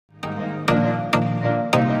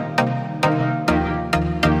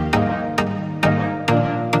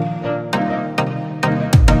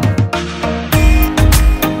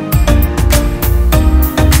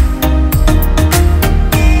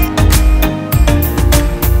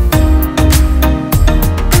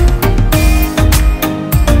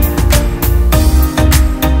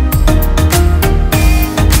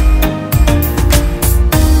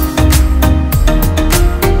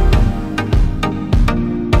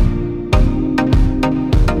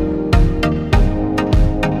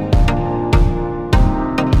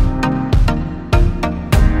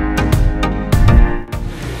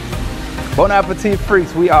Bon appetit,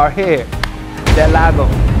 freaks. We are here. Del Lago.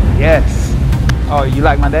 Yes. Oh, you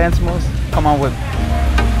like my dance moves? Come on with me.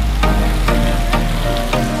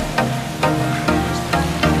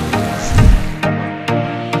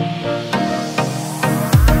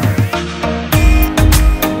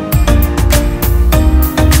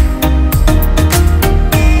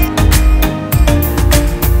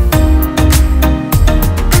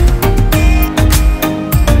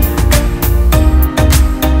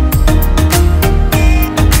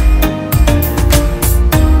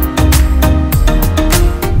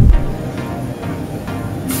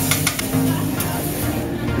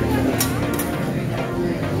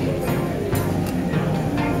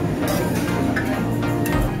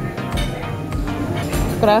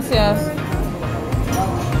 Gracias.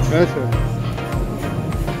 Gracias.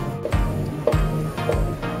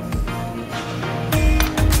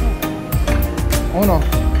 Uno.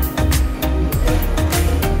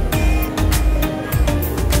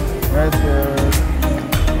 Gracias.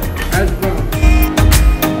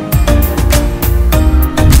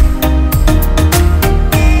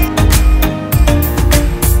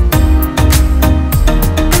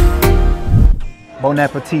 Bon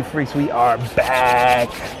appetit, freaks. We are back,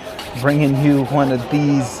 bringing you one of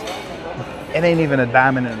these. It ain't even a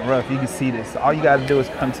diamond in the rough. You can see this. All you got to do is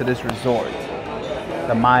come to this resort,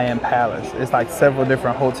 the Mayan Palace. It's like several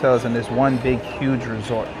different hotels in this one big, huge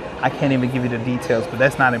resort. I can't even give you the details, but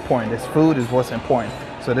that's not important. This food is what's important.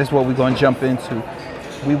 So this is what we're going to jump into.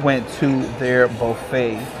 We went to their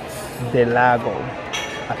buffet, Del Lago.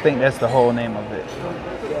 I think that's the whole name of it.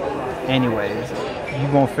 Anyways,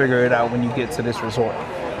 you're going to figure it out when you get to this resort.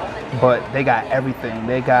 But they got everything.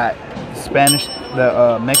 They got Spanish,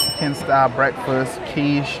 the Mexican style breakfast,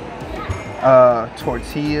 quiche,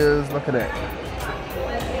 tortillas. Look at that.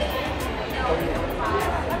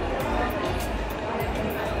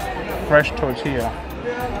 Fresh tortilla.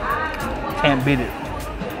 Can't beat it.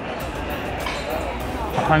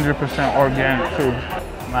 100% organic too.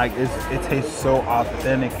 Like it tastes so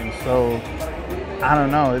authentic and so, I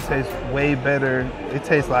don't know, it tastes way better. It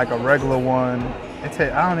tastes like a regular one. I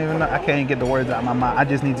don't even know, I can't even get the words out of my mouth. I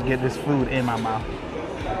just need to get this food in my mouth.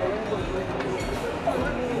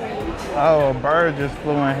 Oh, a bird just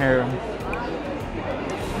flew in here.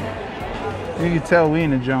 You can tell we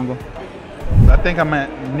in the jungle. I think I might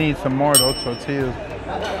need some more of those tortillas.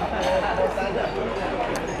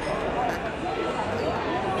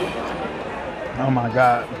 Oh my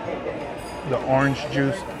God. The orange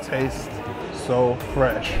juice tastes so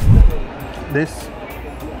fresh. This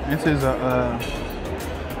is a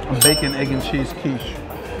bacon, egg, and cheese quiche.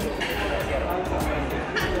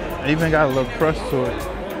 It even got a little crust to it,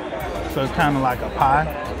 so it's kind of like a pie.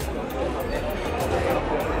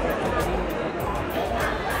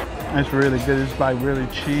 It's really good. It's like really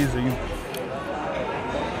cheesy.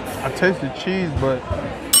 I tasted cheese, but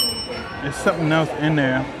there's something else in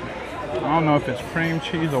there. I don't know if it's cream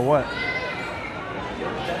cheese or what.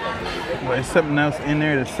 But there's something else in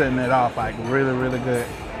there that's setting it off like really, really good.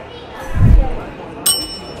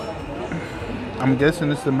 I'm guessing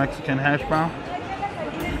this is a Mexican hash brown.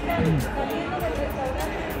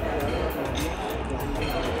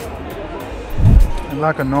 It's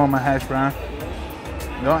like a normal hash brown.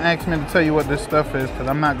 Don't ask me to tell you what this stuff is because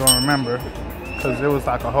I'm not going to remember, because there was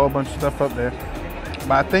like a whole bunch of stuff up there.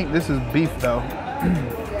 But I think this is beef though.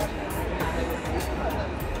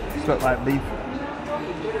 It's look like beef.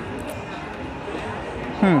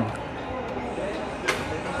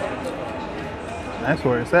 That's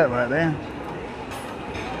where it's at right there.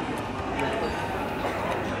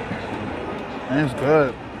 And it's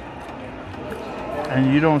good.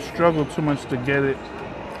 And you don't struggle too much to get it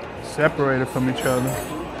separated from each other.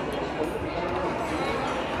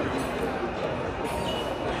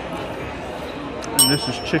 And this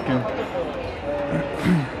is chicken.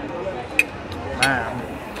 Man.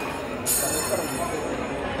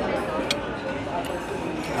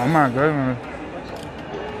 Oh my goodness.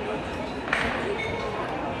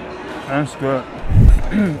 That's good.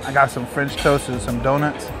 I got some French toast and some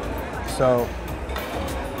donuts. So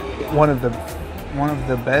one of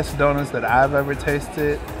the best donuts that I've ever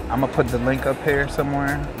tasted. I'm gonna put the link up here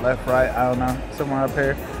somewhere, left, right, I don't know, somewhere up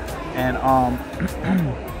here. And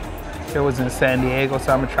it was in San Diego,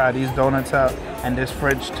 so I'm gonna try these donuts out. And this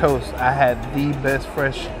French toast, I had the best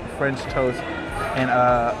French toast in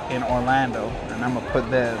Orlando, and I'm gonna put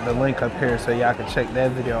the link up here so y'all can check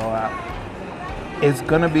that video out. It's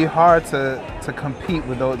gonna be hard to compete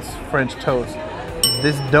with those French toast.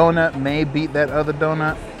 This donut may beat that other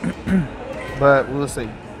donut, but we'll see.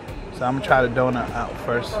 So I'm gonna try the donut out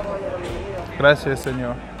first. Gracias,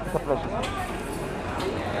 señor.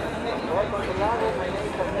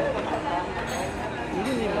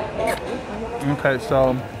 Okay,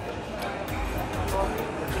 so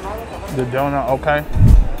the donut, okay.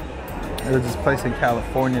 There's this place in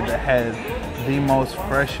California that has the most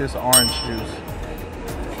freshest orange juice.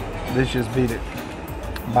 This just beat it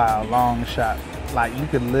by a long shot. Like, you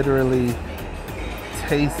could literally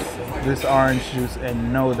taste this orange juice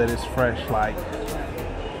and know that it's fresh. Like,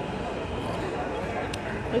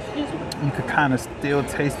 you could kind of still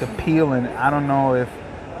taste the peel in it. I don't know if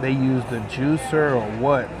they used a juicer or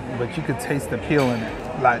what, but you could taste the peel in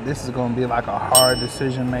it. Like, this is gonna be like a hard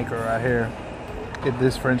decision maker right here. If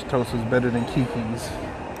this French toast is better than Kiki's.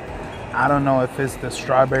 I don't know if it's the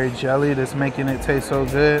strawberry jelly that's making it taste so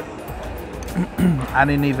good. I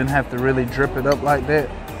didn't even have to really drip it up like that.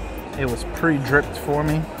 It was pre-dripped for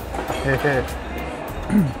me.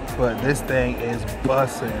 But this thing is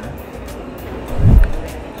bussin'.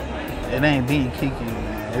 It ain't beating Kiki,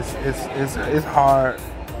 man. It's hard.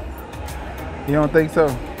 You don't think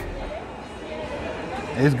so?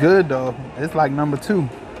 It's good though. It's like number 2.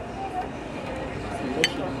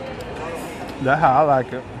 That's how I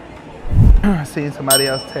like it. I seen somebody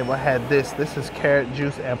else's table had this. This is carrot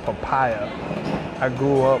juice and papaya. I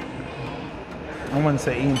grew up, I wouldn't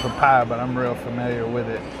say eating papaya, but I'm real familiar with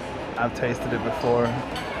it. I've tasted it before.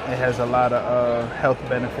 It has a lot of health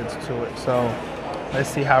benefits to it. So let's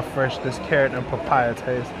see how fresh this carrot and papaya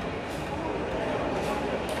tastes.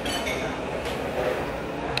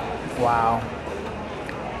 Wow.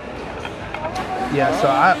 Yeah, so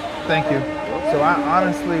thank you. So I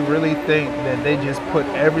honestly really think that they just put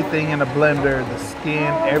everything in a blender, the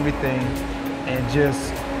skin, everything, and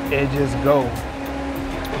just go.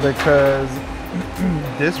 Because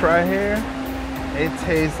this right here, it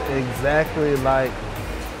tastes exactly like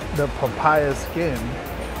the papaya skin.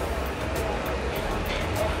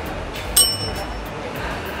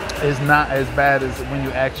 It's not as bad as when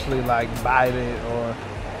you actually like bite it or,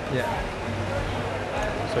 yeah.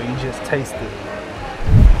 So you just taste it.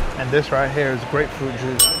 And this right here is grapefruit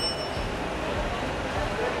juice.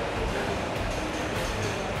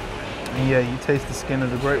 And yeah, you taste the skin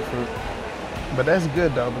of the grapefruit. But that's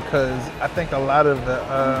good though, because I think a lot of the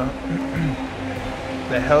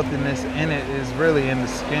the healthiness in it is really in the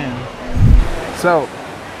skin. So,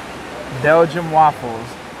 Belgian waffles.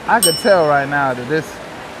 I could tell right now that this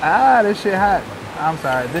shit hot. I'm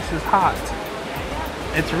sorry, this is hot.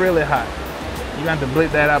 It's really hot. You got to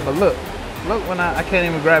bleep that out, but look when I can't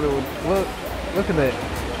even grab it with, look at that.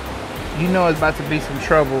 You know it's about to be some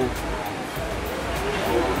trouble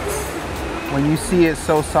when you see it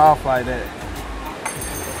so soft like that.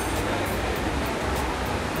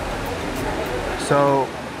 So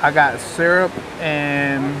I got syrup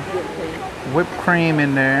and whipped cream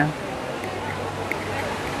in there.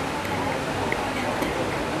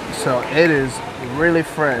 So it is really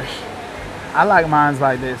fresh. I like mine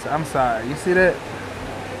like this. I'm sorry. You see that?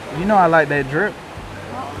 You know I like that drip.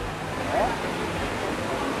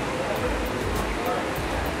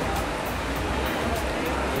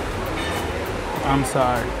 I'm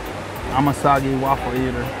sorry. I'm a soggy waffle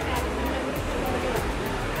eater.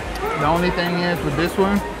 The only thing is with this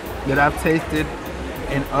one that I've tasted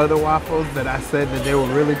in other waffles that I said that they were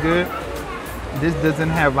really good, this doesn't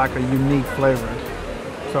have like a unique flavor.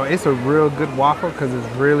 So it's a real good waffle because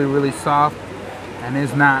it's really, really soft and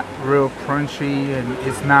it's not real crunchy and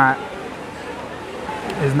it's not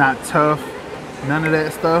tough, none of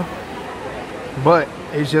that stuff. But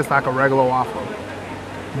it's just like a regular waffle,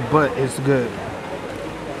 but it's good.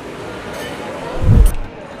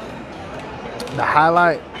 The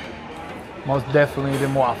highlight, most definitely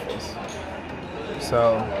them waffles.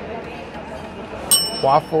 So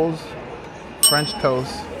waffles, French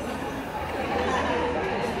toast,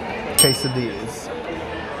 quesadillas,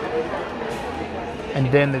 and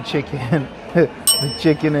then the chicken, the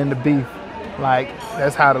chicken and the beef. Like,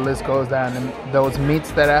 that's how the list goes down. And those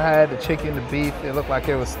meats that I had, the chicken, the beef, it looked like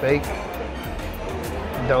it was steak.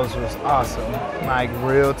 Those was awesome. Like,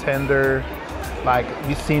 real tender. Like,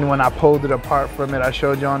 you seen when I pulled it apart from it, I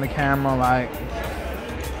showed you on the camera, like,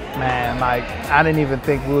 man, like, I didn't even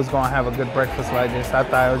think we was gonna have a good breakfast like this. I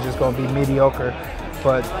thought it was just gonna be mediocre,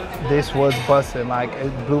 but this was busting. Like,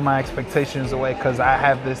 it blew my expectations away because I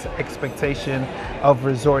have this expectation of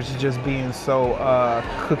resorts just being so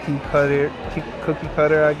cookie cutter,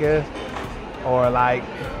 I guess, or like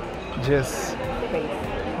just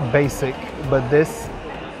basic. But this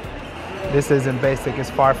isn't basic. It's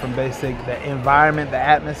far from basic. The environment, the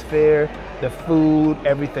atmosphere, the food,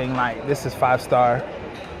 everything, like, this is 5-star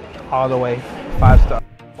all the way. 5-star.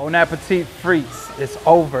 Bon appetit, freaks. It's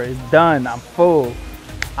over. It's done. I'm full.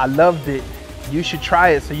 I loved it. You should try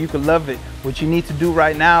it so you can love it. What you need to do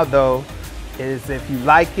right now though is if you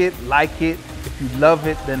like it, like it. If you love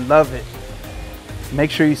it, then love it.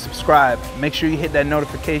 Make sure you subscribe. Make sure you hit that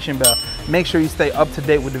notification bell. Make sure you stay up to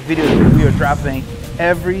date with the videos that we are dropping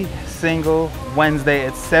every single Wednesday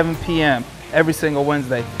at 7 p.m. Every single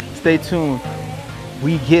Wednesday. Stay tuned.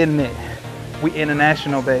 We getting it. We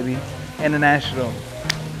international, baby. International.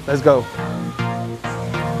 Let's go.